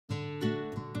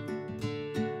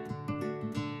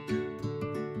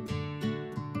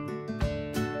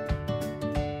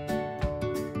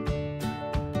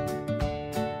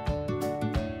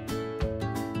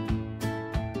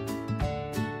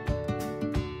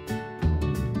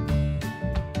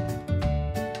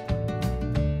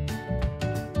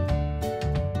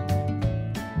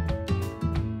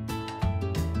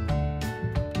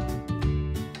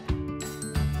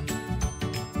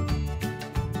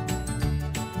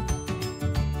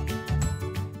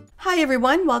Hi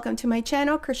everyone, welcome to my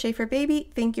channel, Crochet for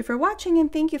Baby. Thank you for watching and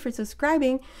thank you for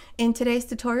subscribing. In today's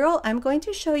tutorial, I'm going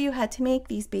to show you how to make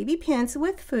these baby pants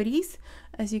with footies.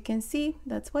 As you can see,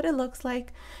 that's what it looks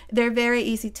like. They're very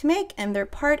easy to make and they're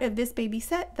part of this baby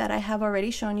set that I have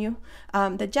already shown you.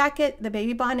 The jacket, the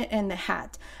baby bonnet, and the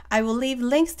hat. I will leave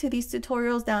links to these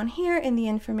tutorials down here in the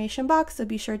information box, so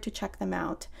be sure to check them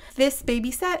out. This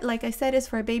baby set, like I said, is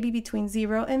for a baby between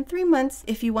 0 and 3 months.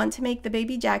 If you want to make the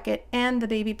baby jacket and the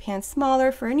baby pants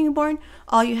smaller for a newborn,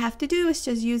 all you have to do is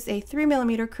just use a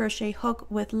 3mm crochet hook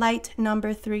with light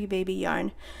number 3 baby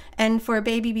yarn. And for a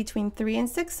baby between 3 and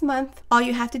 6 months, all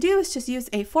you have to do is just use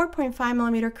a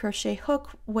 4.5mm crochet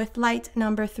hook with light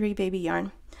number 3 baby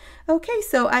yarn. Okay,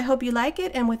 so I hope you like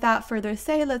it, and without further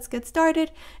ado, let's get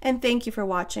started, and thank you for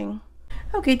watching.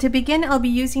 Okay, to begin, I'll be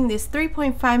using this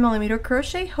 3.5mm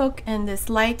crochet hook and this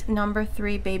light number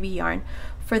 3 baby yarn.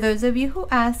 For those of you who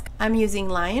ask, I'm using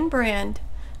Lion brand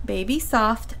Baby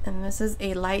Soft, and this is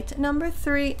a light number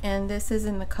 3, and this is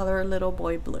in the color Little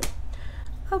Boy Blue.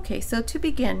 Okay, so to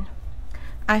begin,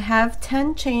 I have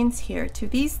 10 chains here. To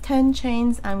these 10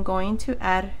 chains, I'm going to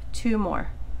add 2 more.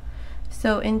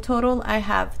 So in total, I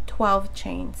have 12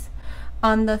 chains.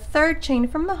 On the third chain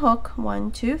from the hook,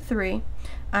 1, 2, 3,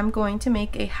 I'm going to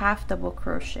make a half double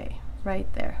crochet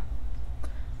right there.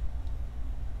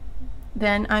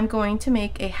 Then I'm going to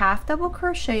make a half double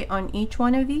crochet on each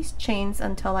one of these chains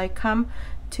until I come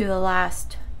to the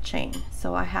last chain.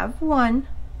 So I have 1,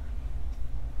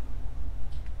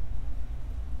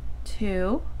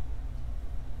 2,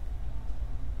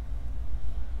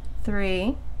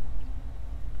 3,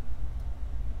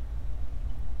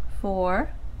 4,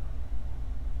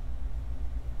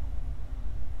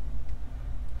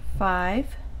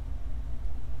 5,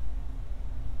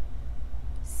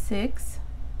 6,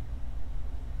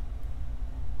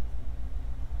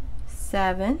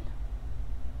 7,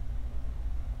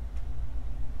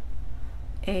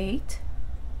 8,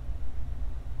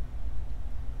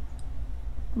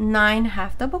 9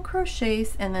 half double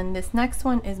crochets, and then this next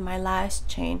one is my last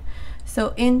chain.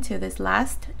 So into this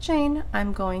last chain,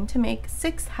 I'm going to make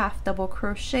 6 half double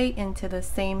crochet into the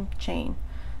same chain.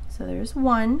 So there's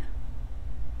 1,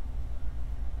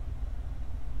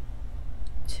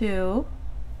 2,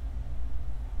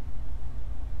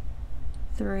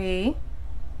 3,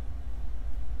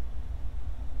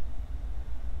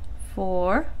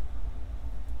 4,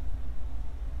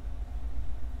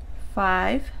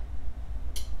 5,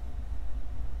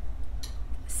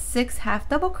 6 half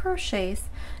double crochets,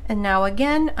 and now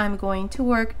again I'm going to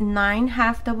work 9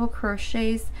 half double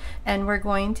crochets, and we're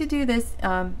going to do this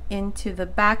into the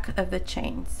back of the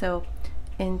chain. So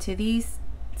into these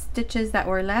stitches that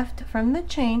were left from the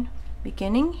chain,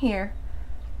 beginning here,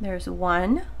 there's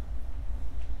 1,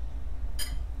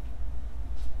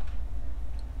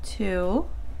 2,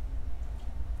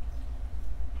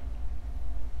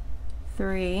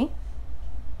 3,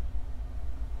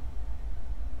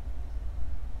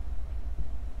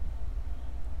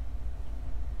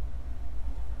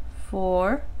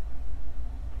 4,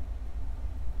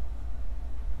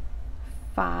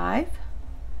 5,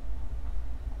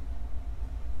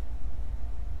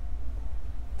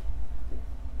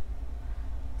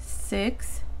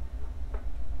 6,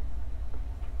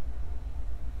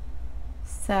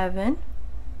 7,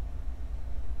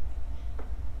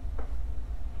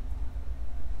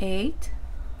 8,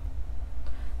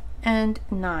 and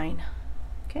 9.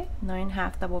 Okay, 9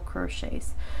 half double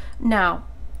crochets. Now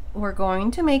we're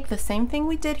going to make the same thing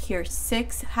we did here,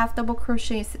 6 half double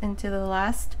crochets into the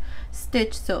last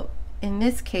stitch. So in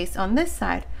this case, on this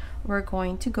side, we're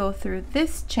going to go through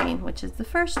this chain, which is the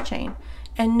first chain,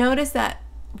 and notice that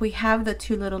we have the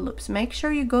 2 little loops. Make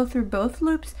sure you go through both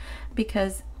loops,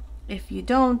 because if you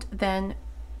don't, then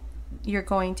you're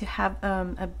going to have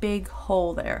a big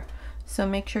hole there. So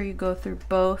make sure you go through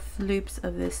both loops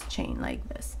of this chain like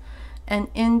this. And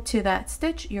into that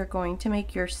stitch, you're going to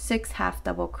make your 6 half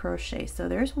double crochet. So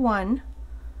there's 1,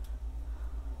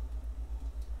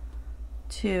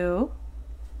 2,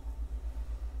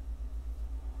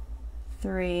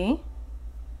 3,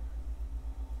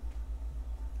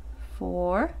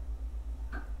 4,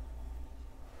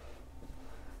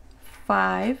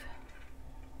 5,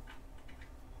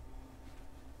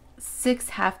 6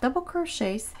 half double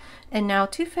crochets. And now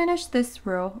to finish this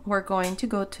row, we're going to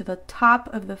go to the top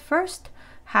of the first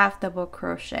half double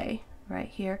crochet right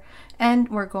here, and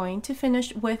we're going to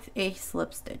finish with a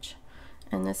slip stitch.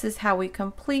 And this is how we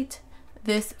complete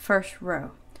this first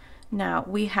row. Now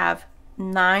we have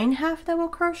 9 half double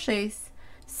crochets,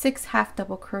 6 half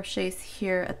double crochets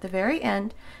here at the very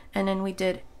end, and then we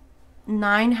did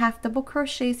 9 half double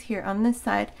crochets here on this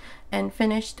side and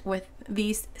finished with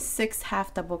these 6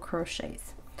 half double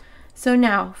crochets. So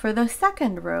now for the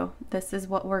second row, this is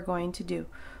what we're going to do.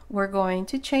 We're going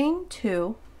to chain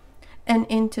 2, and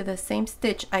into the same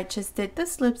stitch I just did the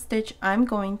slip stitch, I'm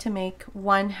going to make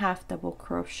 1 half double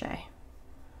crochet.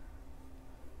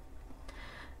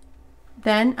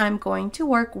 Then I'm going to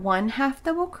work 1 half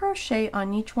double crochet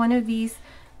on each one of these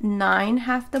 9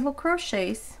 half double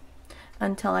crochets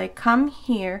until I come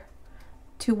here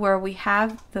to where we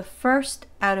have the first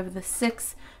out of the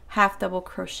 6 half double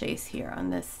crochets here on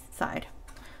this side.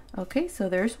 Okay, so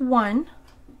there's 1,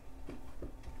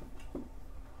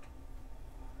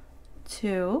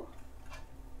 2,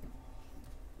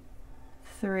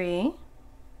 3,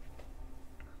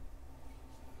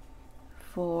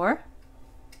 4,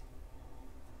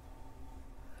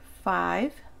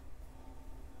 5,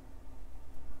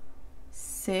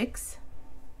 6,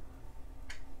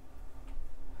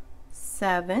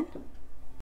 7,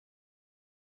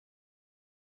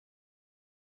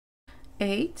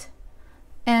 8,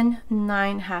 and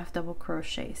 9 half double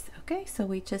crochets. Okay, so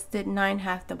we just did 9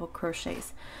 half double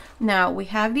crochets. Now we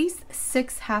have these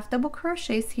 6 half double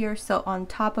crochets here, so on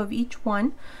top of each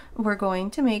one we're going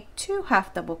to make 2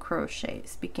 half double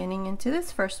crochets beginning into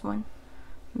this first one.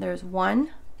 There's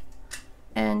 1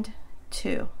 and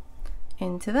 2.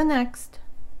 Into the next,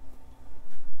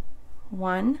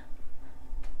 1,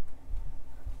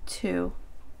 2,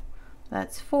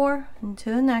 that's 4. Into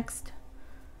the next,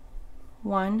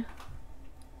 1,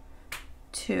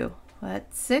 2,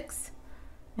 that's 6.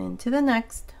 Into the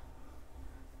next,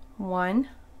 1,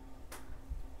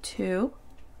 2,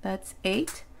 that's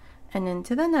 8, and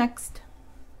into the next,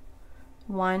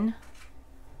 1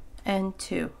 and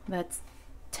 2, that's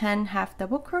 10 half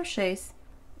double crochets,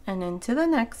 and into the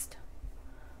next,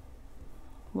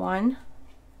 1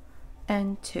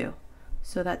 and 2.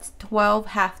 So that's 12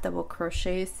 half double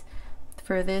crochets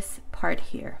for this part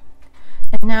here.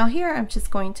 And now here I'm just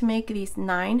going to make these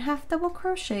 9 half double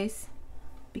crochets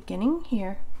beginning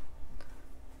here.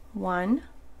 1,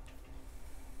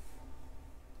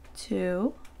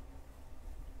 2,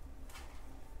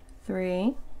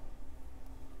 3,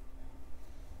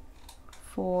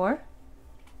 4,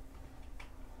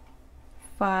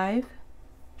 5,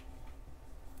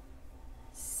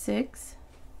 6,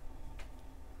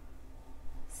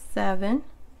 7,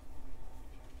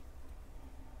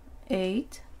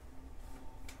 8,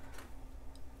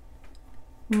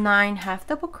 9 half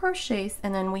double crochets,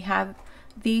 and then we have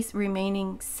these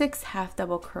remaining 6 half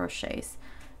double crochets.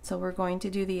 So we're going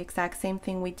to do the exact same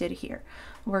thing we did here.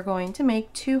 We're going to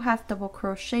make 2 half double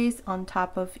crochets on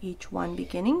top of each one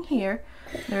beginning here.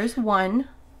 There's 1,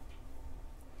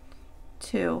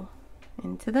 2,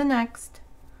 into the next,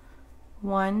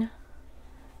 1,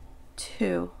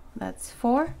 2, that's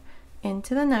 4,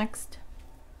 into the next,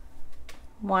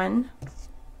 1,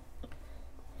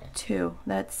 2,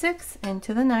 that's 6,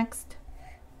 into the next,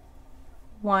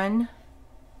 1,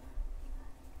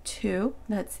 2,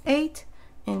 that's 8,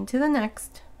 into the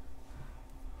next,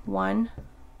 1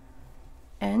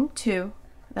 and 2,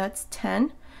 that's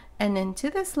 10, and into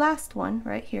this last one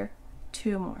right here,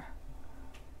 2 more,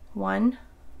 1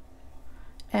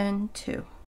 and 2.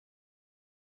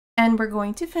 And we're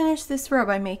going to finish this row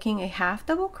by making a half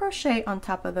double crochet on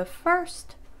top of the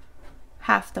first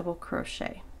half double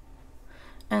crochet.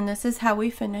 And this is how we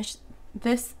finish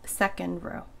this second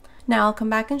row. Now I'll come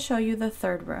back and show you the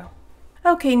third row.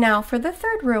 Okay, now for the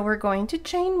third row we're going to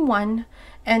chain 1,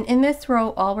 and in this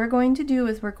row all we're going to do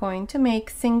is we're going to make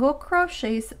single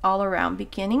crochets all around.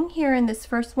 Beginning here in this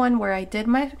first one where I did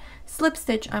my slip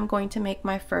stitch, I'm going to make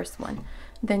my first one.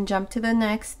 Then jump to the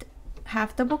next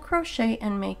half double crochet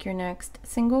and make your next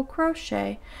single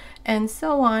crochet, and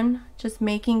so on, just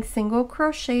making single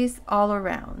crochets all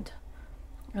around.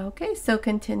 Okay, so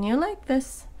continue like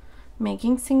this,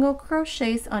 making single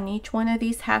crochets on each one of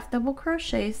these half double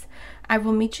crochets. I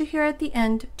will meet you here at the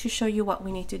end to show you what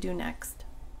we need to do next.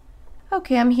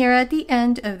 Okay, I'm here at the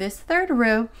end of this third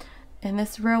row. In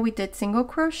this row we did single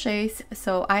crochets,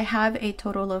 so I have a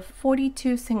total of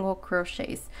 42 single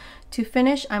crochets. To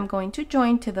finish, I'm going to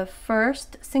join to the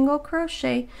first single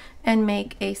crochet and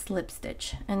make a slip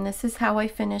stitch, and this is how I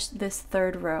finished this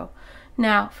third row.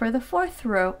 Now for the fourth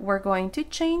row we're going to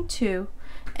chain 2,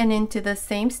 and into the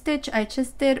same stitch I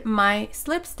just did my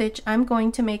slip stitch, I'm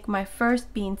going to make my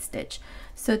first bean stitch.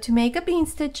 So to make a bean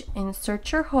stitch,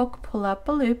 insert your hook, pull up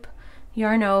a loop,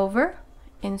 yarn over,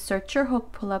 insert your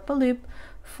hook, pull up a loop,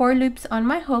 4 loops on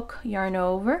my hook, yarn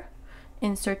over,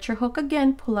 insert your hook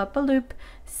again, pull up a loop,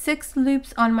 6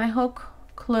 loops on my hook,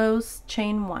 close,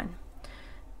 chain 1.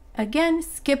 Again,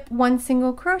 skip one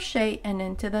single crochet, and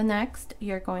into the next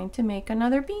you're going to make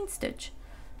another bean stitch.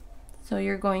 So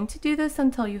you're going to do this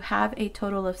until you have a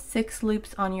total of 6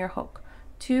 loops on your hook.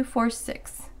 2, 4,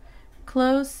 6.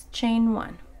 Close, chain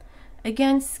 1.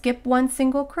 Again, skip one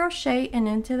single crochet, and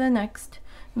into the next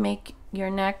make your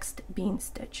next bean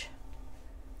stitch.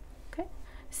 Okay,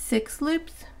 6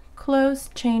 loops, close,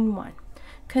 chain 1.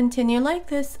 Continue like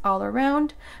this all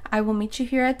around. I will meet you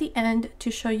here at the end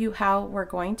to show you how we're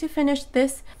going to finish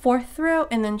this 4th row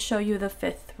and then show you the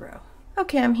 5th row.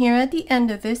 Okay, I'm here at the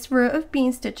end of this row of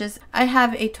bean stitches. I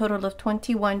have a total of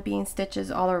 21 bean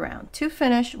stitches all around. To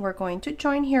finish, we're going to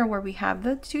join here where we have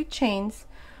the 2 chains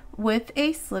with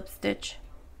a slip stitch,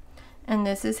 and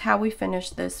this is how we finish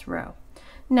this row.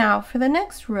 Now for the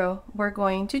next row, we're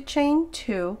going to chain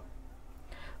 2.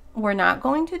 We're not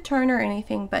going to turn or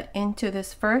anything, but into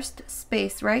this first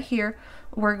space right here,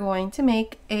 we're going to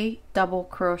make a double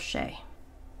crochet.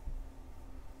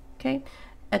 Okay,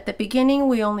 at the beginning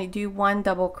we only do 1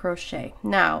 double crochet.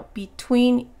 Now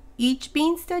between each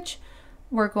bean stitch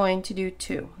we're going to do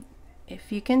 2.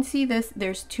 If you can see this,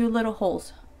 there's 2 little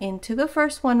holes. Into the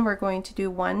first one we're going to do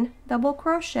 1 double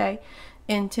crochet,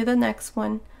 into the next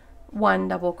one 1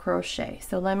 double crochet.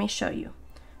 So let me show you.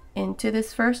 Into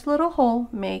this first little hole,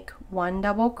 make 1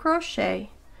 double crochet,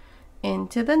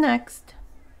 into the next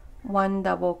 1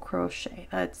 double crochet.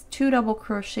 That's 2 double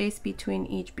crochets between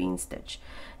each bean stitch.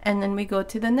 And then we go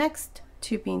to the next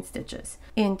 2 bean stitches.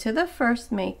 Into the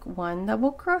first, make 1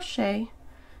 double crochet,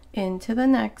 into the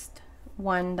next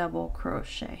 1 double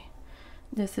crochet.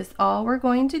 This is all we're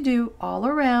going to do all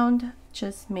around.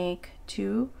 Just make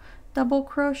 2 double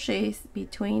crochets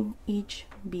between each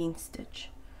bean stitch.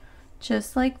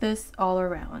 Just like this all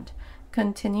around.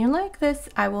 Continue like this.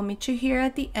 I will meet you here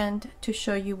at the end to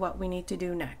show you what we need to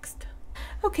do next.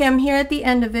 Okay, I'm here at the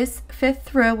end of this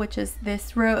 5th row, which is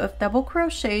this row of double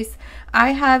crochets.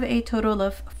 I have a total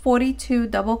of 42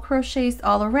 double crochets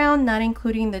all around, not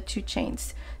including the 2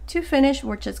 chains. To finish,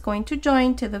 we're just going to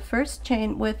join to the first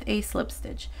chain with a slip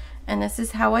stitch, and this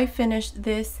is how I finished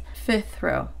this 5th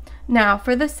row. Now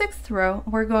for the 6th row,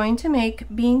 we're going to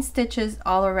make bean stitches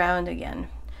all around again.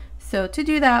 So to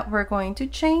do that, we're going to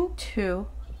chain 2,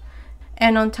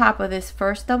 and on top of this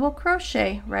first double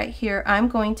crochet right here, I'm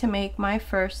going to make my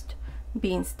first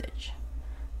bean stitch.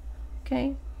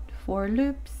 Okay, 4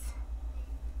 loops,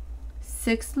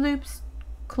 6 loops,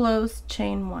 close,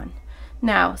 chain 1.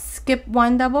 Now skip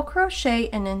 1 double crochet,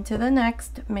 and into the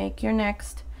next make your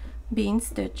next bean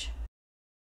stitch.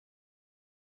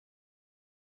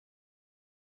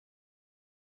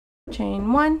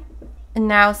 Chain 1. And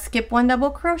now skip 1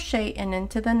 double crochet, and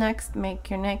into the next make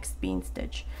your next bean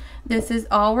stitch. This is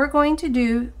all we're going to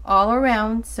do all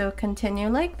around, so continue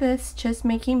like this, just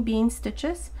making bean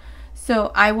stitches.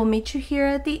 So I will meet you here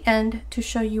at the end to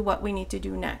show you what we need to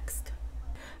do next.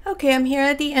 Okay, I'm here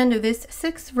at the end of this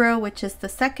 6th row, which is the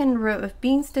 2nd row of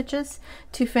bean stitches.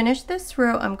 To finish this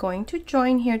row, I'm going to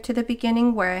join here to the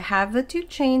beginning where I have the 2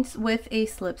 chains with a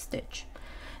slip stitch.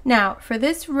 Now for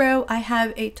this row, I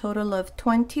have a total of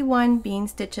 21 bean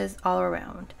stitches all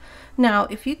around. Now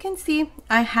if you can see,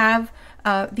 I have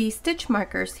these stitch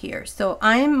markers here. So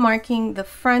I'm marking the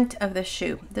front of the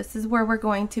shoe. This is where we're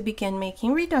going to begin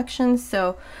making reductions.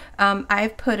 So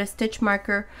I've put a stitch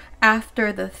marker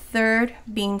after the 3rd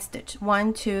bean stitch,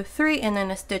 1, 2, 3, and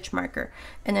then a stitch marker.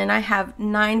 And then I have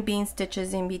 9 bean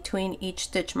stitches in between each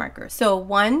stitch marker. So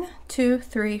 1, 2,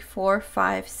 3, 4,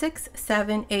 5, 6,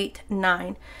 7, 8,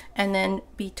 9. And then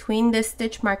between this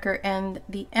stitch marker and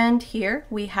the end here,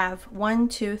 we have 1,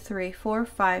 2, 3, 4,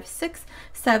 5, 6,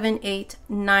 7, 8,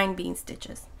 9 bean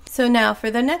stitches. So now for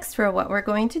the next row, what we're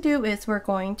going to do is we're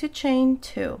going to chain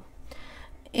 2.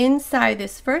 Inside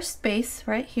this first space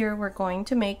right here, we're going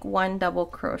to make 1 double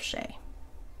crochet.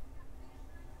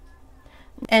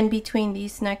 And between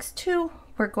these next 2,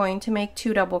 we're going to make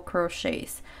 2 double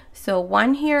crochets. So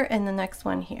 1 here and the next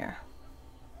one here.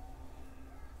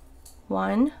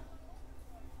 1,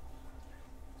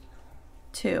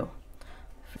 2.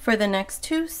 For the next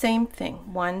 2, same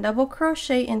thing. 1 double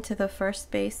crochet into the first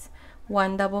space,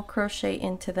 1 double crochet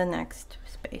into the next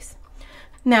space.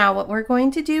 Now what we're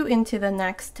going to do into the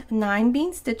next 9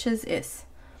 bean stitches is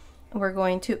we're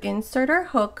going to insert our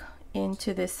hook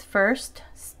into this first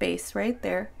space right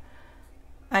there.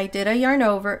 I did a yarn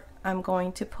over. I'm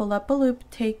going to pull up a loop,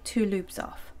 take 2 loops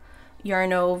off.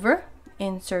 Yarn over,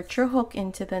 insert your hook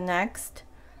into the next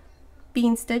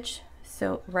bean stitch.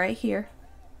 So right here,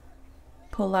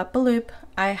 pull up a loop.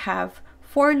 I have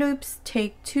 4 loops,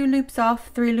 take 2 loops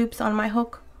off, 3 loops on my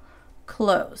hook,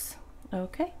 close.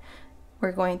 Okay,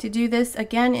 we're going to do this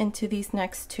again into these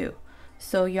next 2.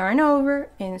 So yarn over,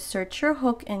 insert your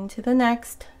hook into the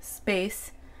next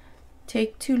space,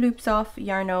 take 2 loops off,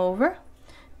 yarn over,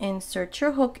 insert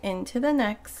your hook into the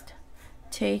next,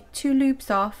 take 2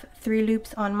 loops off, 3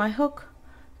 loops on my hook,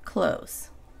 close.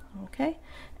 Okay,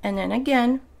 and then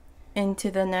again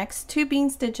into the next 2 bean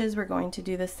stitches we're going to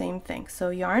do the same thing. So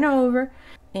yarn over,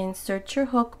 insert your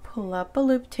hook, pull up a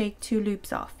loop, take 2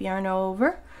 loops off, yarn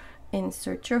over,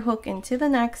 insert your hook into the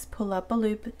next, pull up a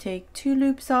loop, take 2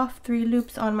 loops off, 3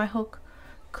 loops on my hook,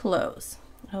 close.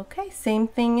 Okay, same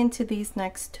thing into these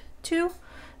next 2.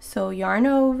 So yarn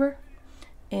over,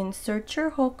 insert your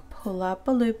hook, pull up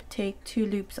a loop, take 2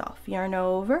 loops off, yarn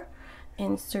over,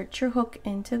 insert your hook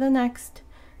into the next,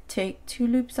 take 2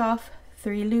 loops off,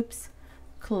 3 loops,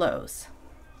 close.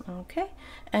 Okay,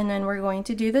 and then we're going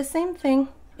to do the same thing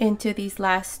into these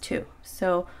last 2.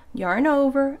 So yarn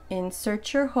over,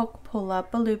 insert your hook, pull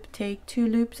up a loop, take 2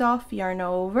 loops off, yarn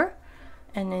over,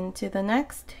 and into the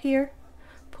next here,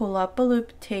 pull up a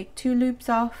loop, take 2 loops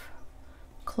off,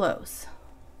 close.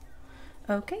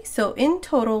 Okay, so in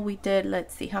total we did,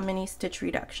 let's see how many stitch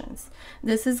reductions.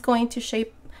 This is going to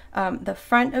shape the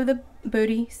front of the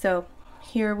booty. So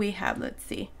here we have, let's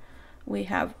see, we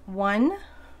have 1,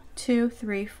 2,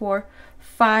 3, 4,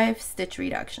 5 stitch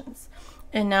reductions.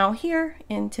 And now here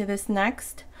into this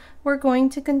next, we're going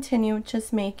to continue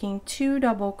just making 2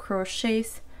 double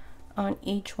crochets on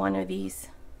each one of these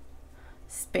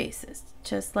spaces,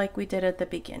 just like we did at the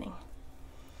beginning.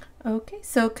 Okay,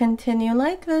 so continue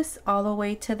like this all the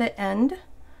way to the end,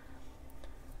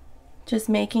 just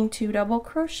making 2 double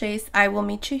crochets. I will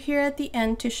meet you here at the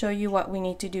end to show you what we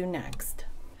need to do next.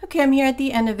 Okay, I'm here at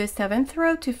the end of the 7th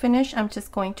row. To finish, I'm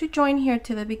just going to join here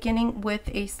to the beginning with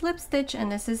a slip stitch,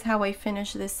 and this is how I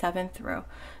finish this 7th row.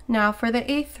 Now for the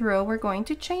 8th row, we're going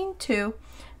to chain 2,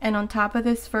 and on top of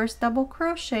this first double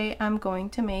crochet, I'm going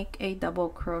to make a double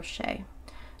crochet.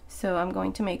 So I'm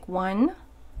going to make 1,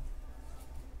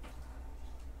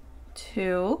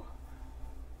 2,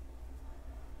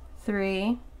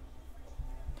 3,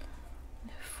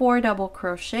 4 double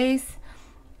crochets.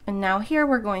 And now here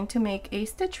we're going to make a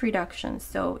stitch reduction.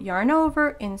 So yarn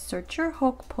over, insert your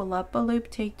hook, pull up a loop,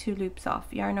 take 2 loops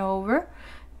off, yarn over,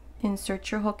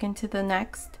 insert your hook into the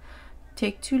next,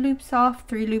 take 2 loops off,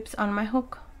 3 loops on my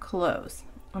hook, close.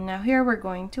 And now here we're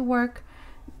going to work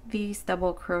these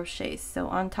double crochets. So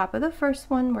on top of the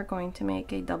first one, we're going to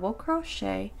make a double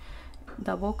crochet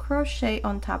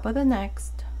on top of the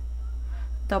next,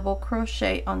 double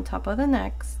crochet on top of the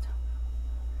next.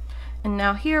 And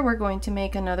now here we're going to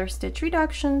make another stitch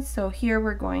reduction. So here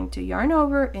we're going to yarn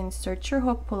over, insert your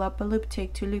hook, pull up a loop,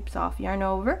 take 2 loops off, yarn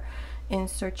over,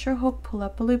 insert your hook, pull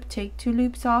up a loop, take 2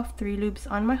 loops off, 3 loops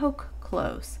on my hook,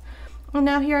 close. And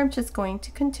now here I'm just going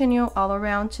to continue all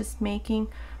around, just making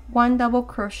 1 double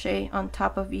crochet on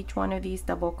top of each one of these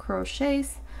double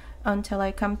crochets until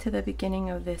I come to the beginning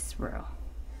of this row.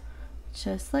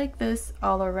 Just like this,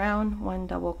 all around, 1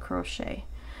 double crochet.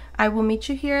 I will meet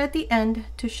you here at the end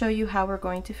to show you how we're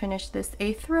going to finish this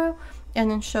 8th row and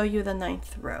then show you the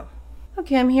 9th row.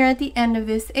 Okay, I'm here at the end of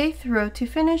this 8th row. To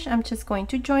finish, I'm just going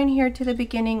to join here to the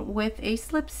beginning with a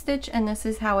slip stitch, and this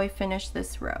is how I finish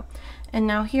this row. And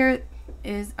now here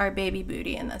is our baby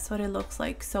booty, and that's what it looks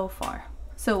like so far.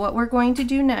 So what we're going to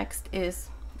do next is,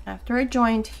 after I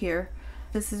joined here,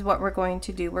 this is what we're going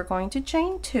to do. We're going to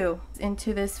chain 2.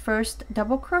 Into this first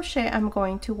double crochet, I'm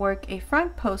going to work a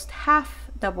front post half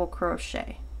double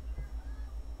crochet.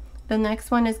 The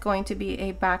next one is going to be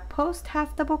a back post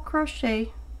half double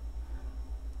crochet.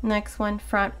 Next one,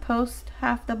 front post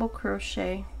half double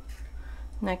crochet.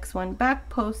 Next one, back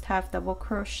post half double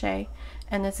crochet.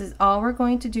 And this is all we're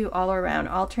going to do all around,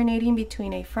 alternating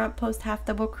between a front post half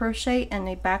double crochet and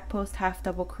a back post half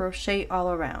double crochet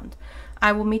all around.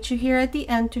 I will meet you here at the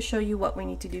end to show you what we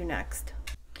need to do next.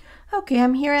 Okay,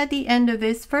 I'm here at the end of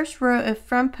this first row of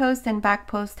front post and back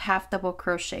post half double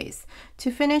crochets.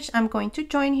 To finish, I'm going to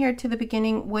join here to the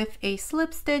beginning with a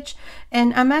slip stitch,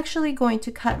 and I'm actually going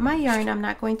to cut my yarn. I'm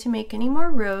not going to make any more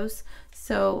rows,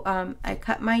 so I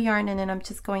cut my yarn, and then I'm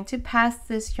just going to pass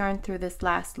this yarn through this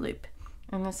last loop.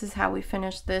 And this is how we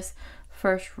finish this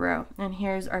first row, and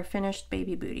here's our finished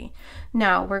baby booty.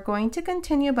 Now we're going to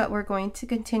continue, but we're going to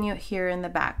continue here in the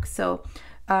back. So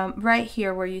right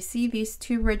here where you see these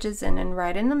 2 ridges in, and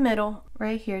right in the middle,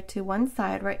 right here to one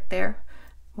side, right there,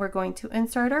 we're going to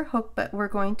insert our hook, but we're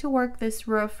going to work this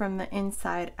row from the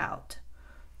inside out.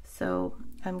 So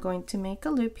I'm going to make a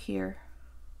loop here,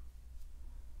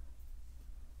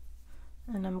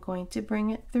 and I'm going to bring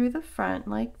it through the front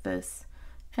like this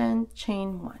and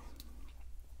chain 1.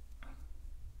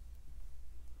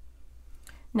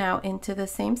 Now into the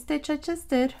same stitch I just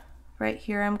did, right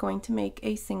here I'm going to make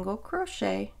a single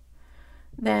crochet,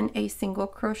 then a single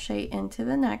crochet into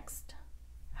the next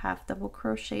half double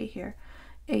crochet here,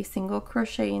 a single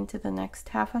crochet into the next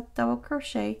half double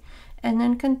crochet, and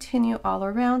then continue all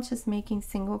around just making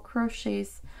single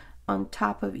crochets on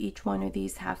top of each one of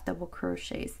these half double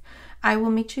crochets. I will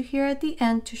meet you here at the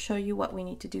end to show you what we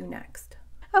need to do next.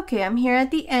 Okay, I'm here at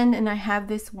the end and I have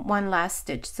this one last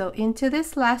stitch. So into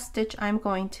this last stitch, I'm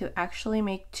going to actually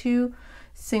make 2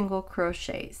 single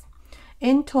crochets.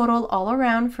 In total, all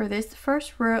around for this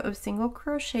first row of single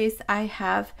crochets, I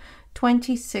have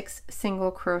 26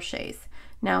 single crochets.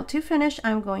 Now to finish,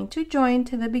 I'm going to join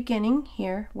to the beginning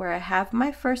here where I have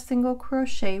my first single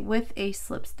crochet with a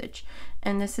slip stitch.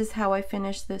 And this is how I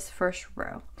finish this first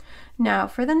row. Now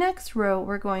for the next row,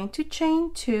 we're going to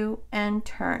chain 2 and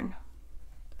turn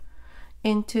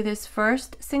into this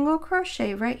first single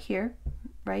crochet right here,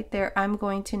 right there. I'm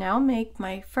going to now make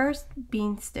my first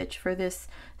bean stitch for this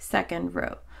second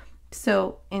row.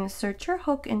 So insert your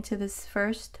hook into this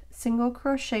first single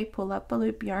crochet, pull up a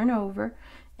loop, yarn over,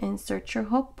 insert your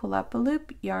hook, pull up a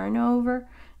loop, yarn over,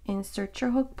 insert your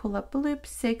hook, pull up a loop,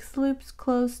 6 loops,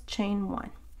 close, chain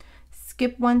 1.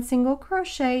 Skip 1 single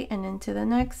crochet and into the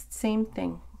next, same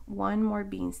thing, 1 more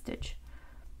bean stitch.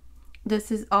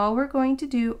 This is all we're going to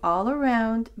do all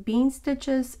around, bean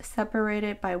stitches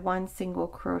separated by 1 single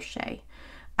crochet.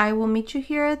 I will meet you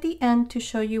here at the end to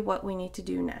show you what we need to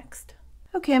do next.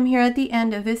 Okay, I'm here at the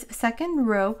end of this second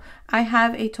row. I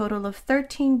have a total of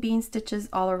 13 bean stitches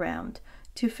all around.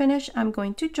 To finish, I'm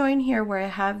going to join here where I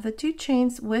have the 2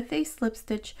 chains with a slip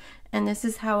stitch, and this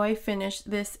is how I finish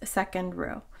this second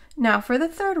row. Now for the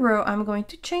third row, I'm going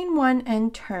to chain 1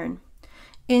 and turn.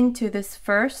 Into this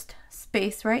first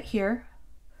space right here,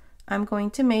 I'm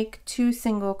going to make 2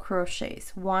 single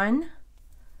crochets, 1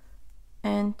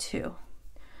 and 2.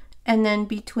 And then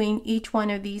between each one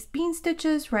of these bean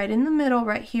stitches, right in the middle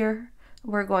right here,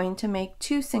 we're going to make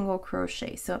 2 single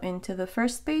crochets. So into the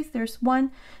first space, there's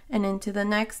 1, and into the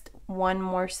next, 1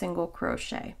 more single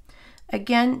crochet.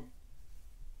 Again,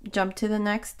 jump to the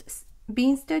next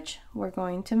bean stitch, we're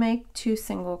going to make 2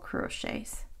 single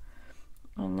crochets.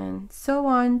 And then so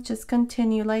on, just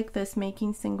continue like this,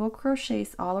 making single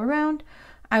crochets all around.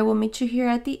 I will meet you here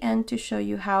at the end to show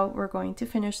you how we're going to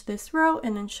finish this row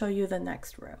and then show you the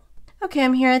next row. Okay,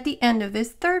 I'm here at the end of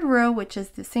this third row, which is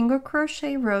the single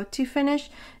crochet row. To finish,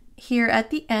 here at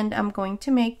the end, I'm going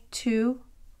to make 2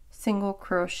 single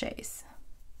crochets.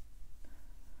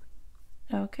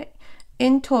 Okay,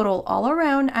 in total, all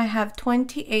around, I have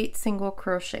 28 single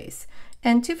crochets.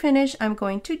 And to finish, I'm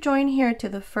going to join here to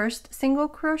the first single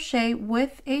crochet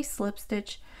with a slip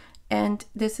stitch, and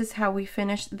this is how we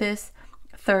finish this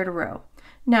third row.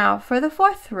 Now for the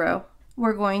fourth row,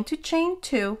 we're going to chain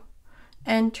 2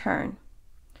 and turn.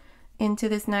 Into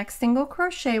this next single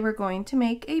crochet, we're going to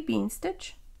make a bean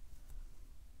stitch.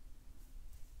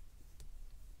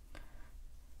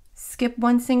 Skip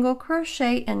 1 single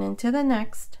crochet and into the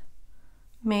next,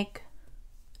 make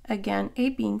again a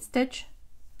bean stitch.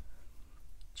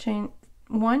 Chain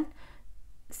 1,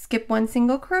 skip 1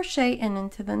 single crochet and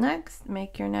into the next,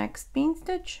 make your next bean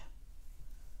stitch,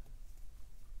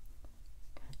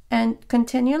 and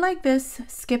continue like this,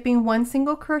 skipping 1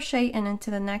 single crochet and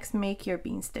into the next, make your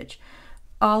bean stitch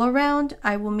all around.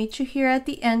 I will meet you here at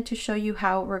the end to show you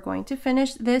how we're going to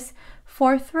finish this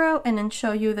fourth row and then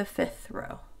show you the fifth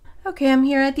row. Okay, I'm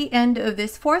here at the end of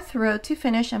this fourth row. To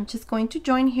finish, I'm just going to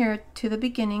join here to the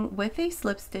beginning with a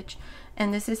slip stitch,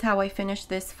 and this is how I finish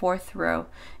this fourth row.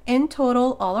 In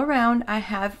total, all around, I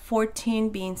have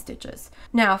 14 bean stitches.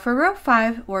 Now for row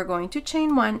 5, we're going to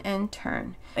chain 1 and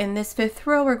turn. In this fifth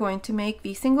row, we're going to make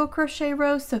the single crochet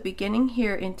row. So beginning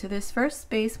here into this first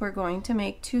space, we're going to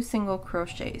make 2 single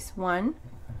crochets, 1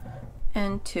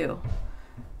 and 2.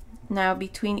 Now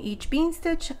between each bean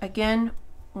stitch, again,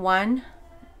 1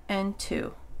 and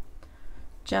 2.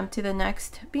 Jump to the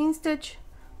next bean stitch,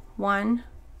 1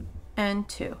 and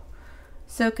 2.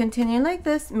 So continue like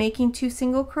this, making 2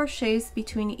 single crochets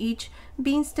between each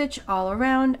bean stitch all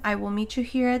around. I will meet you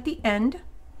here at the end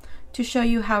to show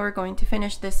you how we're going to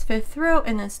finish this fifth row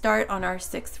and then start on our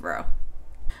sixth row.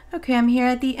 Okay, I'm here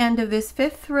at the end of this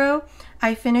fifth row.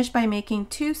 I finished by making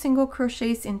 2 single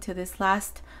crochets into this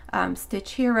last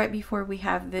stitch here right before we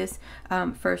have this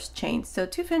first chain. So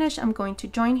to finish, I'm going to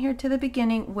join here to the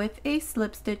beginning with a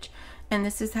slip stitch, and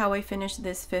this is how I finish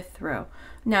this fifth row.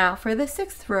 Now for the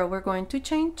sixth row, we're going to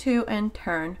chain 2 and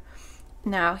turn.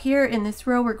 Now here in this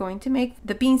row, we're going to make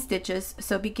the bean stitches.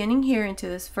 So beginning here into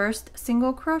this first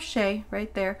single crochet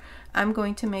right there, I'm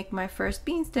going to make my first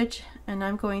bean stitch, and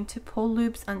I'm going to pull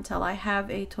loops until I have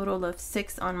a total of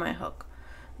 6 on my hook.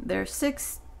 There's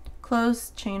 6, close,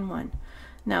 chain 1.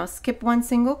 Now skip 1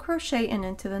 single crochet and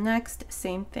into the next,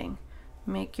 same thing.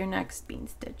 Make your next bean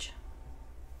stitch.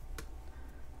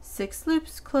 6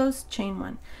 loops, close, chain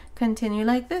 1. Continue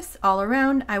like this all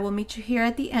around. I will meet you here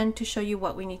at the end to show you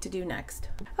what we need to do next.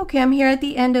 Okay, I'm here at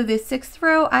the end of this 6th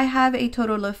row. I have a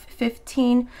total of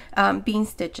 15 bean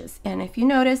stitches, and if you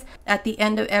notice, at the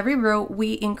end of every row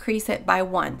we increase it by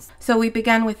 1. So we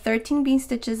began with 13 bean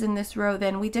stitches in this row,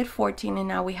 then we did 14, and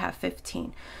now we have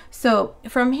 15. So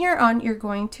from here on you're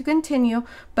going to continue,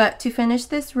 but to finish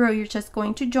this row you're just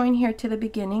going to join here to the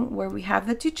beginning where we have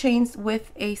the 2 chains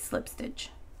with a slip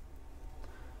stitch.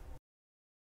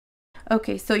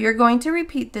 Okay, so you're going to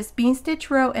repeat this bean stitch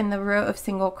row and the row of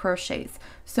single crochets.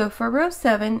 So for row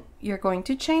 7, you're going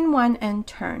to chain 1 and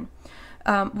turn.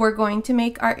 We're going to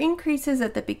make our increases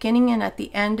at the beginning and at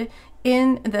the end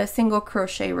in the single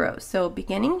crochet row. So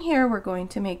beginning here, we're going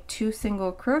to make 2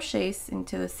 single crochets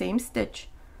into the same stitch,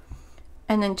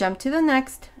 and then jump to the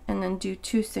next and then do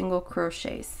 2 single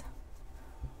crochets.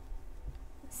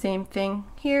 Same thing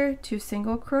here, 2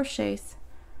 single crochets.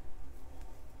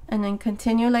 And then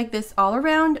continue like this all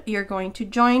around. You're going to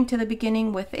join to the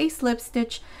beginning with a slip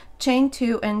stitch, chain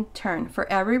 2 and turn. For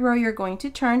every row you're going to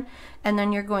turn, and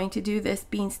then you're going to do this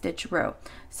bean stitch row.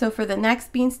 So for the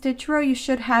next bean stitch row you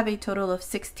should have a total of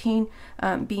 16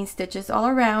 bean stitches all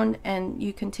around, and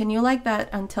you continue like that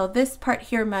until this part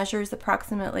here measures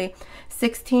approximately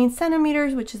 16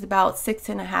 centimeters, which is about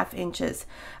 6.5 inches.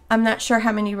 I'm not sure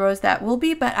how many rows that will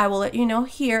be, but I will let you know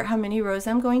here how many rows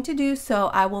I'm going to do. So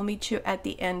I will meet you at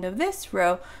the end of this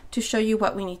row to show you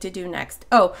what we need to do next.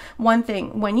 Oh, one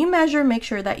thing, when you measure, make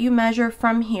sure that you measure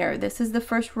from here. This is the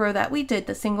first row that we did,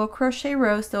 the single crochet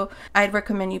row. So I'd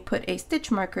recommend you put a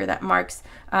stitch marker that marks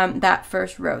that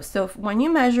first row. So when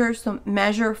you measure, so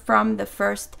measure from the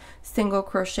first single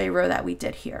crochet row that we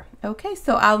did here. Okay,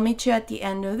 so I'll meet you at the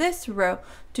end of this row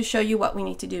to show you what we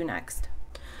need to do next.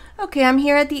 Okay, I'm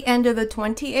here at the end of the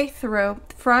 28th row.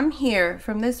 From here,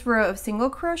 from this row of single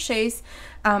crochets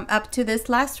up to this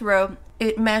last row,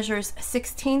 it measures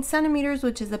 16 centimeters,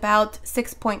 which is about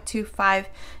 6.25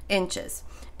 inches.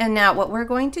 And now what we're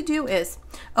going to do is,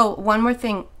 oh, one more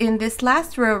thing. In this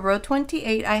last row, row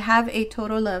 28, I have a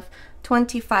total of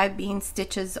 25 bean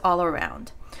stitches all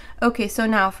around. Okay, so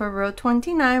now for row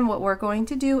 29, what we're going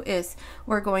to do is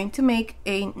we're going to make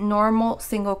a normal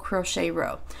single crochet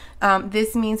row.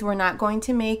 This means we're not going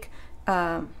to make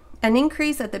an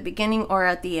increase at the beginning or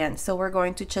at the end. So we're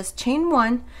going to just chain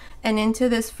 1, and into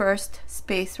this first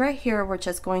space right here, we're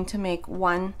just going to make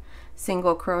 1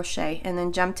 single crochet, and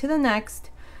then jump to the next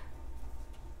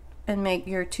and make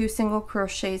your 2 single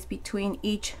crochets between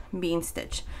each bean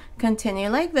stitch. Continue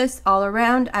like this all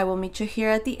around. I will meet you here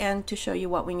at the end to show you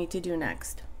what we need to do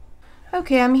next.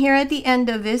 Okay, I'm here at the end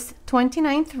of this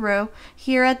 29th row.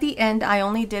 Here at the end, I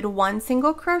only did 1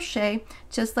 single crochet,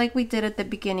 just like we did at the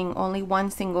beginning, only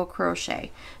 1 single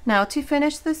crochet. Now to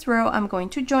finish this row, I'm going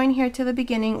to join here to the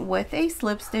beginning with a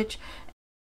slip stitch,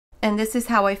 and this is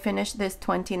how I finish this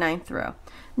 29th row.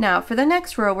 Now for the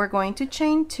next row, we're going to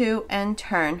chain 2 and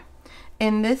turn.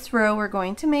 In this row, we're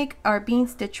going to make our bean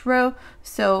stitch row.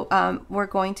 So we're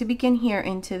going to begin here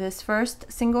into this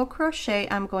first single crochet.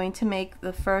 I'm going to make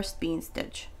the first bean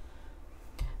stitch.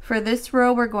 For this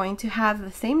row, we're going to have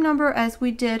the same number as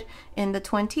we did in the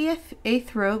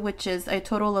 28th row, which is a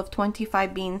total of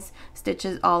 25 bean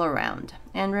stitches all around.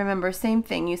 And remember, same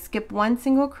thing, you skip 1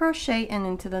 single crochet, and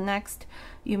into the next,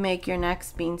 you make your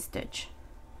next bean stitch.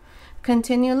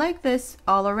 Continue like this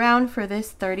all around for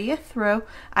this 30th row.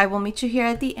 I will meet you here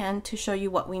at the end to show you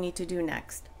what we need to do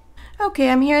next. Okay,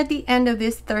 I'm here at the end of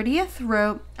this 30th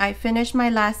row. I finished my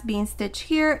last bean stitch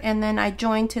here, and then I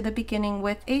joined to the beginning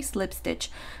with a slip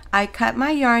stitch. I cut my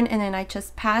yarn, and then I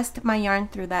just passed my yarn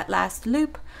through that last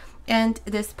loop, and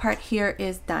this part here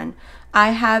is done. I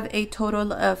have a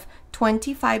total of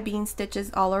 25 bean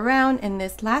stitches all around in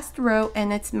this last row,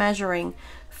 and it's measuring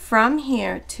from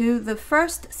here to the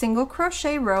first single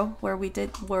crochet row where we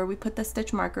put the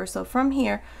stitch marker. So from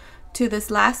here to this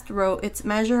last row, it's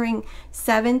measuring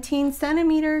 17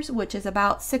 centimeters, which is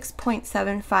about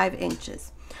 6.75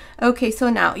 inches. Okay, so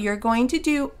now you're going to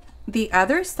do the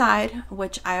other side,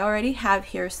 which I already have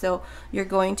here. So you're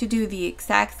going to do the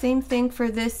exact same thing for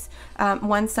this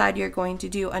one side. You're going to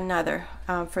do another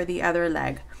for the other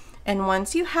leg. And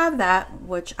once you have that,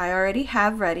 which I already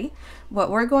have ready,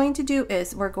 what we're going to do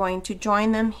is we're going to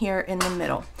join them here in the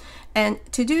middle. And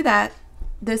to do that,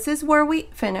 this is where we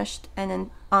finished, and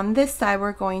then on this side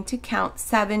we're going to count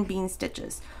 7 bean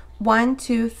stitches. 1,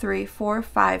 2, 3, 4,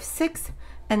 5, 6,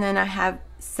 and then I have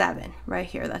 7 right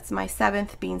here. That's my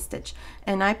 7th bean stitch,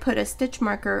 and I put a stitch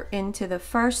marker into the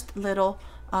first little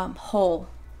hole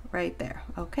right there.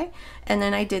 Okay, and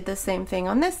then I did the same thing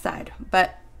on this side,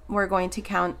 but we're going to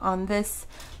count on this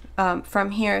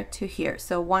from here to here.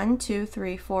 So 1, 2,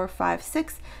 3, 4, 5,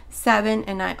 6, 7,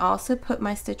 and I also put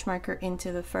my stitch marker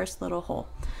into the first little hole.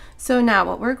 So now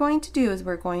what we're going to do is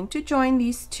we're going to join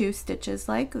these 2 stitches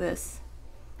like this.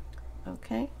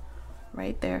 Okay,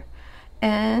 right there.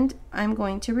 And I'm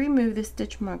going to remove the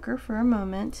stitch marker for a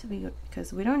moment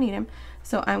because we don't need him.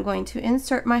 So I'm going to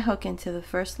insert my hook into the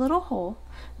first little hole.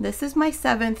 This is my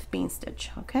 7th bean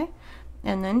stitch, okay?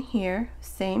 And then here,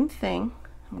 same thing.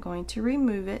 I'm going to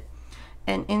remove it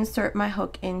and insert my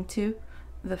hook into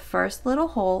the first little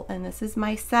hole, and this is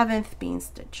my 7th bean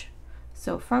stitch.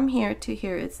 So from here to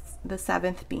here is the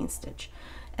 7th bean stitch.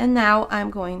 And now I'm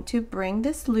going to bring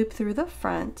this loop through the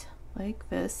front like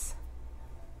this.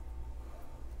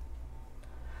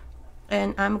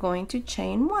 And I'm going to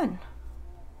chain 1.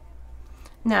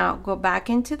 Now go back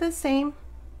into the same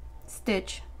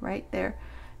stitch right there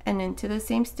and into the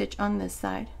same stitch on this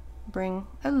side. Bring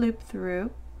a loop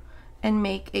through and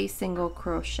make a single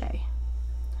crochet.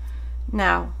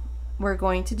 Now we're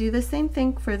going to do the same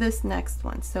thing for this next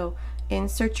one. So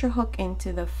insert your hook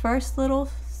into the first little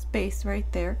space right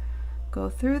there, go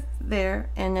through there,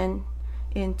 and then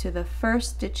into the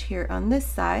first stitch here on this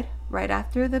side right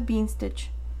after the bean stitch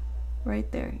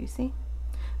right there. You see,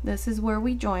 this is where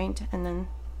we joined, and then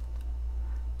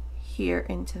here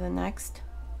into the next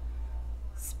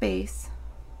space,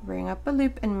 bring up a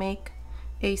loop and make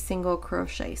a single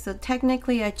crochet. So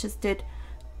technically I just did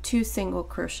 2 single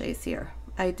crochets here.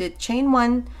 I did chain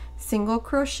 1, single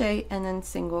crochet, and then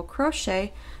single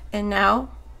crochet, and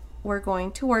now we're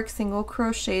going to work single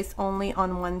crochets only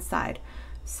on one side.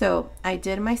 So I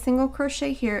did my single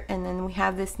crochet here, and then we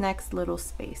have this next little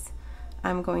space.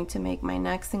 I'm going to make my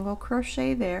next single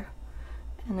crochet there,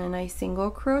 and then a single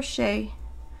crochet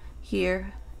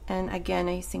here, and again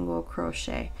a single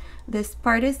crochet. This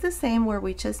part is the same, where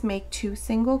we just make 2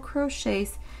 single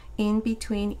crochets in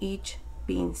between each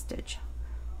bean stitch,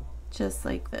 just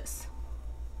like this.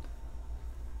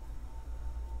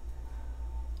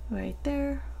 Right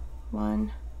there,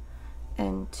 1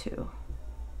 and 2,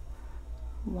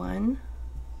 1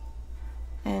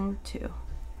 and 2.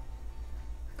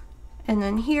 And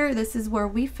then here, this is where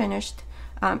we finished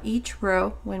each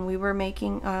row when we were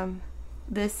making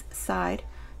this side.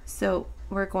 So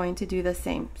we're going to do the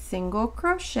same single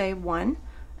crochet 1,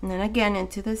 and then again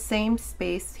into the same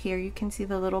space here, you can see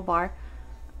the little bar,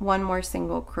 1 more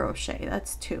single crochet,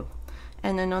 that's 2.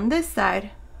 And then on this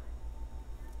side,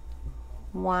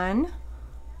 1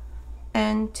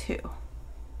 and 2.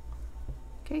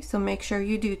 Okay, so make sure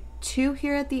you do 2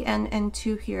 here at the end and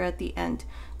 2 here at the end.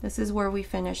 This is where we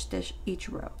finish each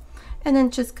row. And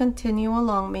then just continue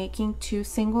along, making 2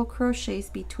 single crochets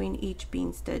between each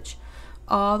bean stitch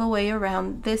all the way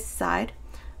around this side.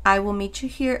 I will meet you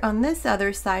here on this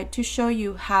other side to show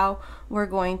you how we're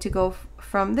going to go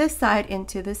from this side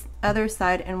into this other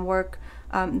side and work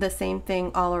the same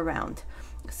thing all around.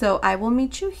 So I will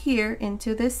meet you here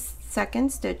into this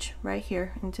second stitch right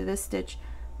here, into this stitch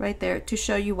right there, to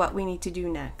show you what we need to do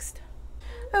next.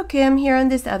 Okay, I'm here on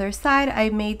this other side. I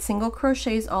made single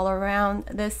crochets all around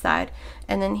this side,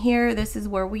 and then here, this is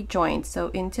where we joined. So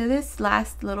into this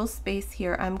last little space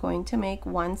here, I'm going to make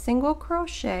 1 single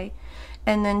crochet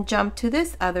and then jump to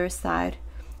this other side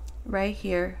right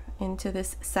here into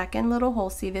this second little hole.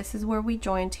 See, this is where we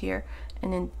joined here,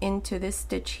 and then into this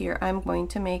stitch here, I'm going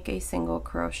to make a single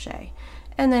crochet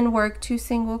and then work 2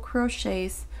 single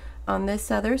crochets on this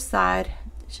other side,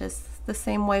 just the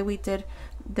same way we did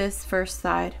this first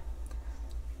side,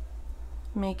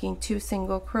 making 2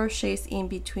 single crochets in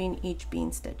between each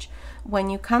bean stitch. When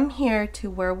you come here to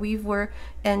where we were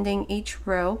ending each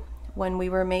row, when we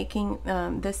were making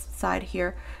this side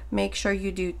here, make sure you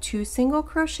do 2 single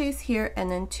crochets here and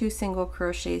then 2 single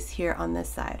crochets here on this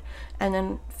side, and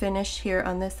then finish here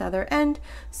on this other end.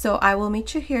 So I will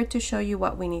meet you here to show you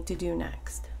what we need to do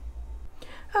next.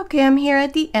 Okay, I'm here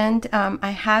at the end.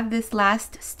 I have this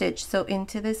last stitch, so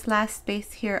into this last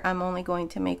space here, I'm only going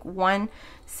to make 1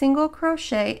 single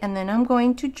crochet, and then I'm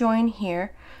going to join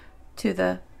here to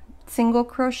the single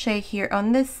crochet here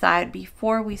on this side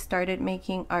before we started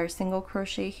making our single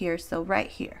crochet here. So right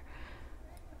here,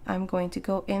 I'm going to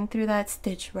go in through that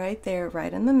stitch right there,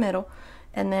 right in the middle,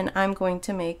 and then I'm going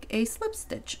to make a slip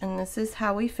stitch, and this is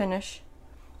how we finish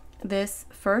this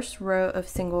first row of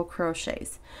single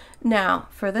crochets. Now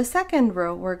for the second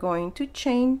row, we're going to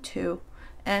chain 2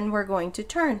 and we're going to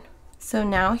turn. So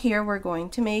now here we're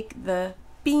going to make the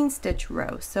bean stitch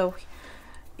row. So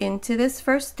into this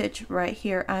first stitch right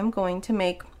here, I'm going to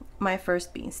make my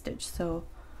first bean stitch. So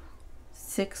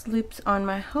 6 loops on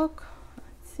my hook.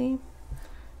 Let's see.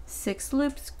 6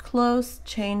 loops, close,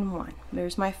 chain 1.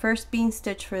 There's my first bean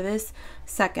stitch for this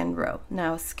second row.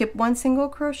 Now skip 1 single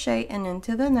crochet and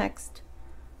into the next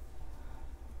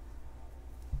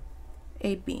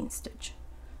a bean stitch.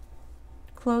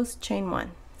 Close, chain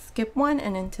 1. Skip 1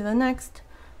 and into the next,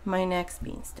 my next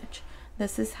bean stitch.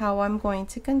 This is how I'm going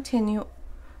to continue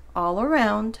all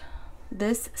around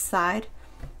this side.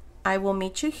 I will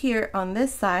meet you here on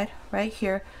this side, right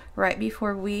here, right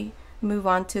before we move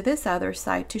on to this other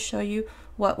side to show you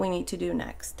what we need to do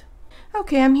next.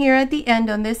 Okay, I'm here at the end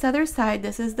on this other side.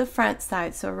 This is the front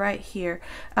side, so right here.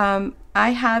 I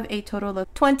have a total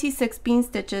of 26 bean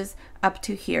stitches up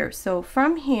to here. So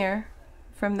from here,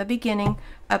 from the beginning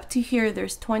up to here,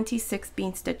 there's 26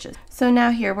 bean stitches. So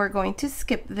now here we're going to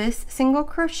skip this single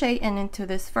crochet, and into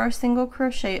this first single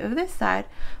crochet of this side,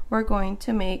 we're going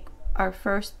to make our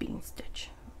first bean stitch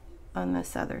on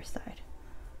this other side.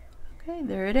 Okay,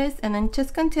 there it is, and then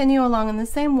just continue along in the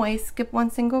same way. Skip 1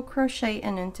 single crochet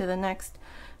and into the next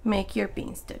make your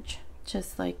bean stitch,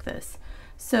 just like this.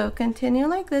 So continue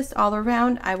like this all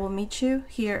around. I will meet you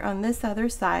here on this other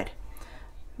side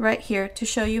right here to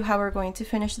show you how we're going to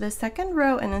finish this second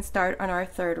row and then start on our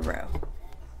third row.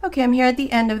 Okay, I'm here at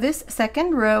the end of this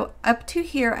second row. Up to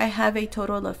here, I have a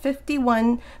total of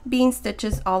 51 bean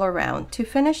stitches all around. To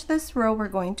finish this row, we're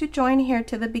going to join here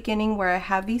to the beginning where I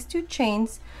have these 2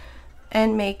 chains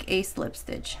and make a slip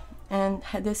stitch. And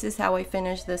this is how I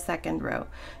finish the second row.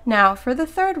 Now for the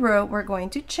third row, we're going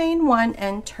to chain 1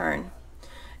 and turn.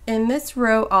 In this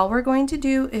row, all we're going to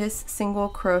do is single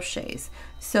crochets.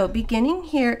 So beginning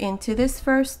here into this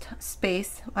first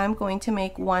space, I'm going to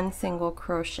make 1 single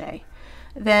crochet.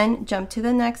 Then jump to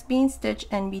the next bean stitch,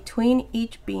 and between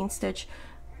each bean stitch,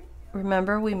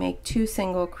 remember we make 2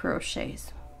 single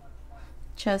crochets,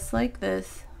 just like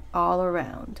this all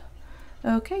around.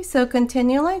 Okay, so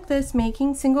continue like this,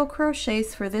 making single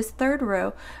crochets for this third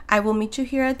row. I will meet you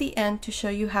here at the end to show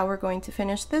you how we're going to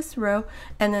finish this row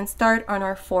and then start on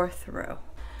our fourth row.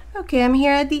 Okay, I'm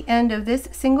here at the end of this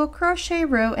single crochet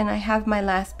row and I have my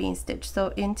last bean stitch.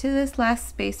 So into this last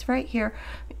space right here,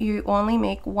 you only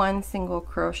make 1 single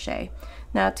crochet.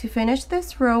 Now to finish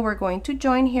this row, we're going to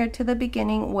join here to the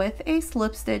beginning with a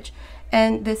slip stitch,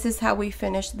 and this is how we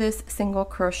finish this single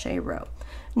crochet row.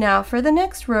 Now for the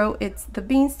next row, it's the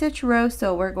bean stitch row,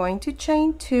 so we're going to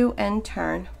chain 2 and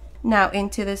turn. Now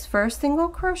into this first single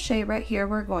crochet right here,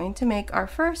 we're going to make our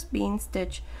first bean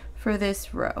stitch for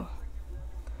this row.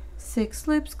 6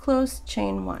 loops, close,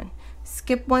 chain 1.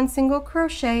 Skip 1 single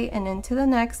crochet and into the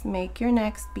next, make your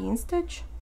next bean stitch.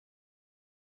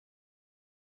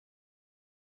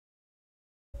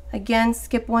 Again,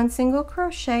 skip 1 single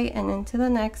crochet and into the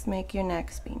next, make your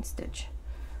next bean stitch.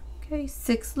 Okay,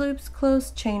 6 loops,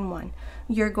 close, chain 1.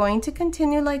 You're going to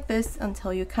continue like this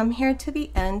until you come here to the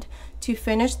end. To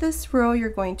finish this row, you're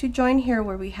going to join here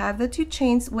where we have the 2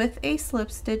 chains with a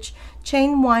slip stitch,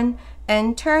 chain 1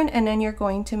 and turn, and then you're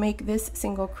going to make this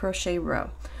single crochet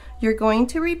row. You're going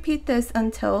to repeat this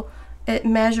until it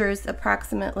measures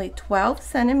approximately 12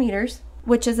 centimeters,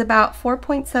 which is about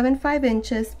 4.75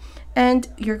 inches, and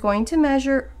you're going to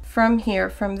measure from here,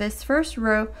 from this first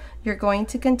row. You're going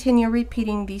to continue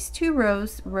repeating these 2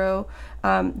 rows,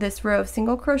 this row of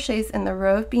single crochets and the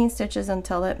row of bean stitches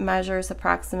until it measures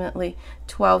approximately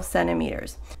 12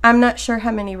 centimeters. I'm not sure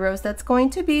how many rows that's going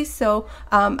to be, so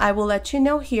I will let you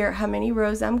know here how many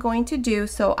rows I'm going to do,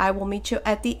 so I will meet you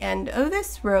at the end of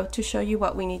this row to show you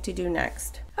what we need to do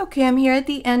next. Okay, I'm here at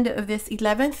the end of this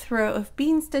 11th row of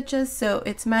bean stitches, so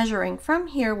it's measuring from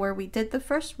here where we did the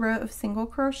first row of single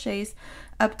crochets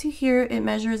up to here. It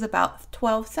measures about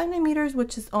 12 centimeters,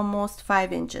 which is almost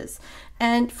 5 inches.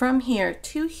 And from here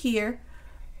to here,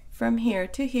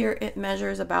 it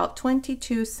measures about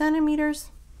 22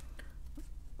 centimeters,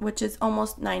 which is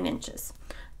almost 9 inches.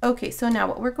 Okay, so now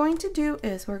what we're going to do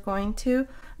is we're going to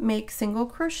make single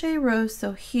crochet rows.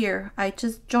 So here, I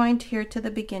just joined here to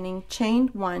the beginning,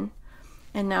 chained 1,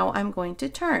 and now I'm going to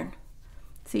turn.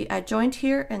 See, I joined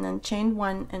here and then chained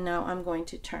 1, and now I'm going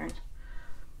to turn.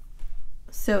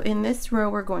 So in this row,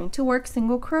 we're going to work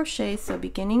single crochet. So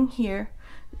beginning here,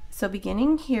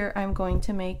 I'm going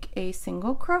to make a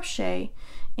single crochet.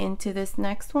 Into this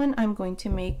next one, I'm going to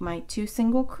make my 2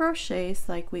 single crochets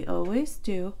like we always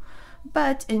do.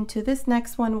 But into this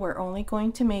next one, we're only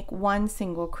going to make 1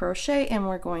 single crochet, and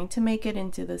we're going to make it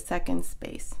into the second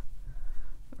space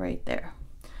right there.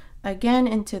 Again,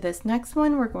 into this next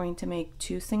one, we're going to make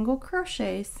 2 single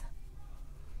crochets,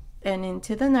 and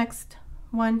into the next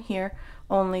one here,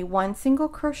 only 1 single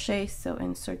crochet. So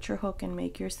insert your hook and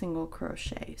make your single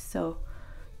crochet. So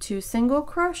 2 single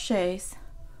crochets,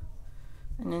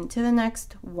 and into the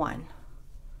next 1,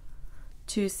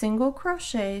 2 single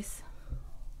crochets,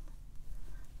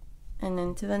 and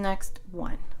into the next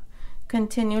 1.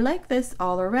 Continue like this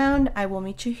all around. I will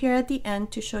meet you here at the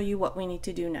end to show you what we need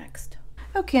to do next.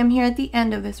 Okay, I'm here at the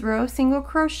end of this row of single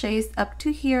crochets. Up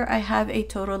to here I have a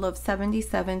total of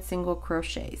 77 single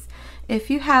crochets. If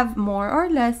you have more or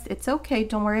less, it's okay,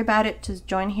 don't worry about it. Just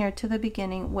join here to the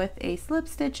beginning with a slip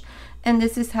stitch, and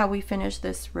this is how we finish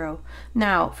this row.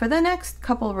 Now for the next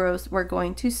couple rows, we're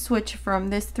going to switch from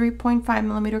this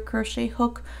 3.5mm crochet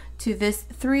hook to this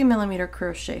 3mm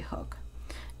crochet hook.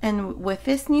 And with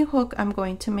this new hook, I'm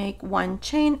going to make 1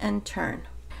 chain and turn.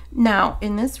 Now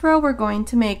in this row, we're going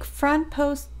to make front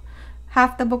post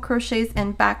half double crochets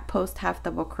and back post half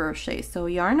double crochets. So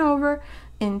yarn over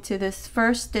into this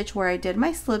first stitch where I did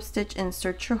my slip stitch,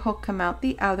 insert your hook, come out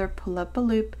the other, pull up a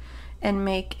loop, and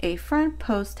make a front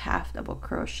post half double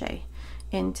crochet.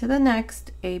 Into the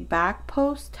next, a back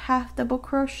post half double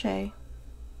crochet.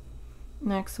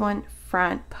 Next one,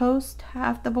 front post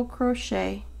half double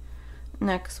crochet.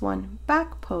 Next one,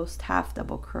 back post half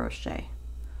double crochet.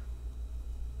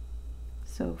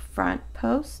 So front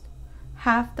post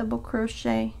half double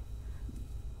crochet,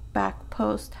 back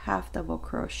post half double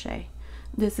crochet.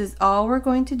 This is all we're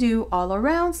going to do all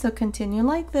around, so continue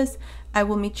like this. I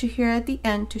will meet you here at the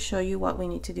end to show you what we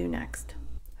need to do next.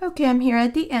 Okay, I'm here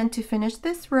at the end to finish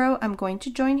this row. I'm going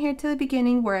to join here to the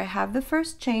beginning where I have the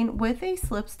first chain with a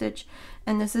slip stitch,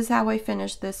 and this is how I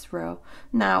finish this row.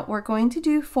 Now we're going to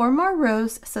do 4 more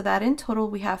rows, so that in total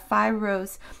we have 5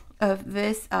 rows of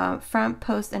this front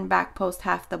post and back post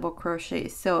half double crochet.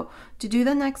 So to do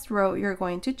the next row, you're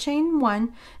going to chain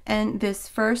 1, and this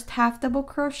first half double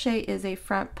crochet is a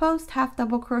front post half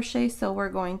double crochet, so we're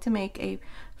going to make a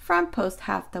front post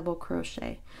half double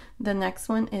crochet. The next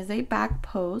one is a back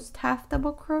post half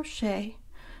double crochet.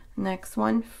 Next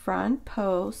one, front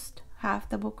post half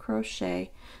double crochet.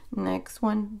 Next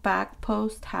one, back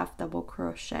post half double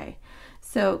crochet.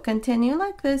 So continue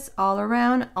like this all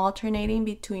around, alternating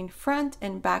between front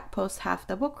and back post half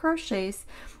double crochets.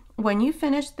 When you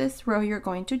finish this row, you're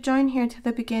going to join here to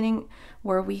the beginning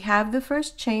where we have the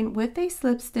first chain with a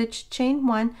slip stitch, chain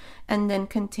 1, and then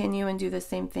continue and do the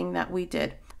same thing that we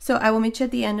did. So I will meet you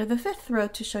at the end of the 5th row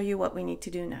to show you what we need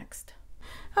to do next.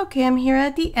 Okay, I'm here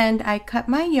at the end. I cut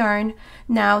my yarn.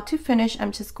 Now to finish,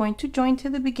 I'm just going to join to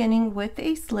the beginning with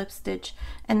a slip stitch,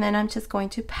 and then I'm just going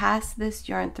to pass this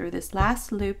yarn through this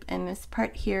last loop, and this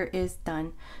part here is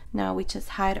done. Now we just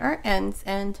hide our ends,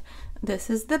 and this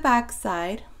is the back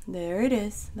side. There it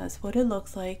is. That's what it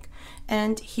looks like.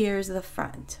 And here's the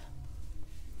front.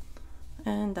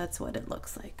 And that's what it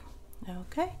looks like.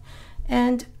 Okay.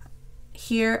 And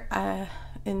here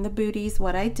in the booties,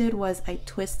 what I did was I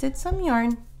twisted some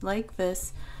yarn like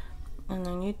this, and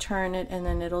then you turn it and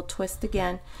then it'll twist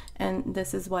again, and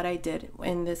this is what I did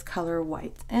in this color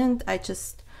white. And I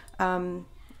just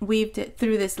weaved it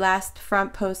through this last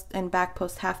front post and back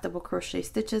post half double crochet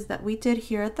stitches that we did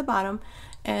here at the bottom,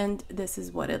 and this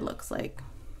is what it looks like.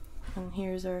 And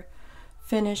here's our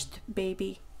finished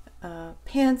baby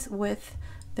pants with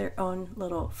their own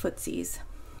little footsies.